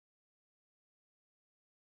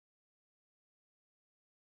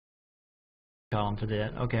column for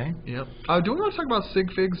that. Okay. Yep. Do we want to talk about sig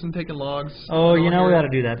figs and taking logs? Oh, you know, we ought to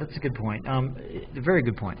do that. That's a good point. A very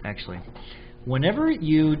good point, actually. Whenever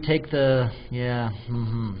you take the,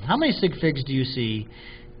 how many sig figs do you see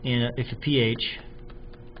if the pH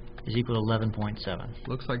is equal to 11.7?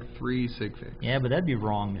 Looks like 3 sig figs. Yeah, but that'd be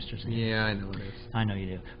wrong, Mr. Zink. Yeah, I know it is. I know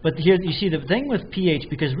you do. But here, you see, the thing with pH,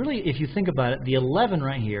 because really, if you think about it, the 11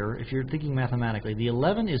 right here, if you're thinking mathematically, the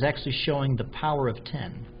 11 is actually showing the power of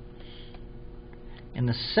 10. And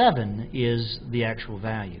the 7 is the actual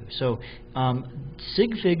value. So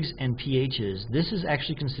sig figs and pHs, this is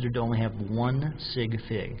actually considered to only have 1 sig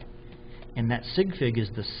fig. And that sig fig is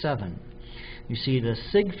the 7. You see, the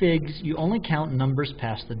sig figs, you only count numbers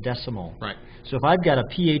past the decimal. Right. So if I've got a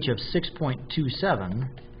pH of 6.27,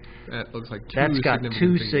 that looks like that's got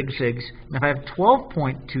 2 sig figs. And if I have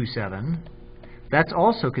 12.27, that's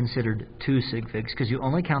also considered 2 sig figs because you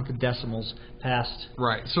only count the decimals past.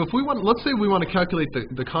 Right. So if we want, let's say we want to calculate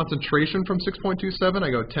the concentration from 6.27,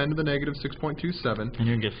 I go 10 to the negative 6.27. And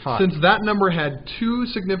you're going to get 5. Since that number had 2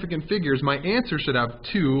 significant figures, my answer should have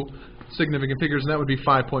 2 significant figures, and that would be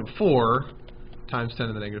 5.4 times 10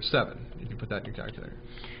 to the negative 7. You can put that in your calculator.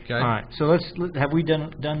 Okay. All right. So have we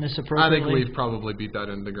done this appropriately? I think we've probably beat that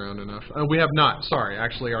into the ground enough. We have not. Sorry.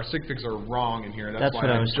 Actually, our sig figs are wrong in here. That's why what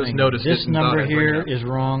I was just thinking. noticed This it and number thought I'd bring here it up. is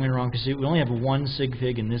wrong and wrong because we only have 1 sig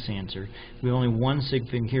fig in this answer. We have only 1 sig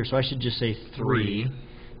fig here, so I should just say 3.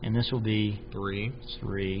 And this will be 3.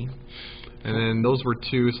 And then those were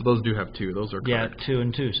 2, so those do have 2. Those are correct. Yeah, 2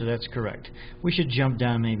 and 2, so that's correct. We should jump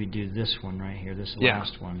down and maybe do this one right here, this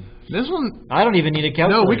last one. This one... I don't even need a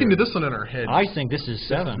calculator. No, we can do this one in our heads. I think this is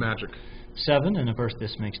 7. This is magic. 7, and of course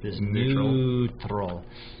this makes this neutral.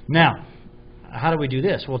 Now, how do we do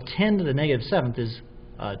this? Well, 10 to the negative 7th is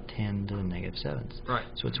 10 to the negative 7th. Right.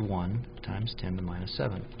 So it's 1 times 10 to the minus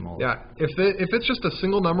 7th. Yeah. If it's just a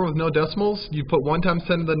single number with no decimals, you put 1 times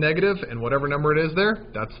 10 to the negative, and whatever number it is there,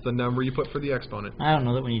 that's the number you put for the exponent. I don't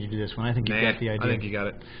know that we need to do this one. I think you've got the idea. I think you got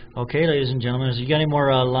it. Okay, ladies and gentlemen, you got any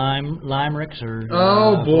more limericks or?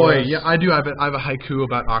 Oh boy, yeah, I do. I have a haiku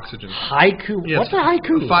about oxygen. Haiku? Yes. What's a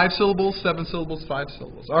haiku? 5 syllables, 7 syllables, 5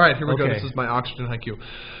 syllables. All right, here we go. This is my oxygen haiku.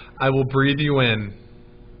 I will breathe you in.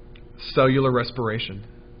 Cellular respiration.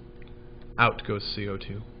 Out goes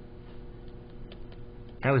CO2.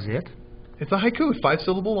 That was it? It's a haiku.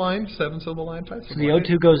 5-syllable line, 7-syllable line, 5-syllable line. So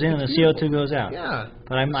the O2 goes in and the CO2 goes out. Yeah.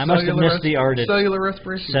 But I must have missed the art. Cellular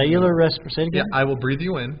respiration. Cellular respiration. Say it again. Yeah, I will breathe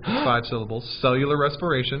you in. 5 syllables. Cellular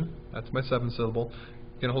respiration. That's my 7-syllable.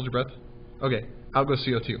 You gonna hold your breath? Okay. Out goes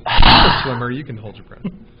CO2. You're a swimmer. You can hold your breath.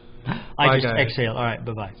 I just exhale. All right.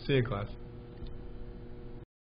 Bye-bye. See you in class.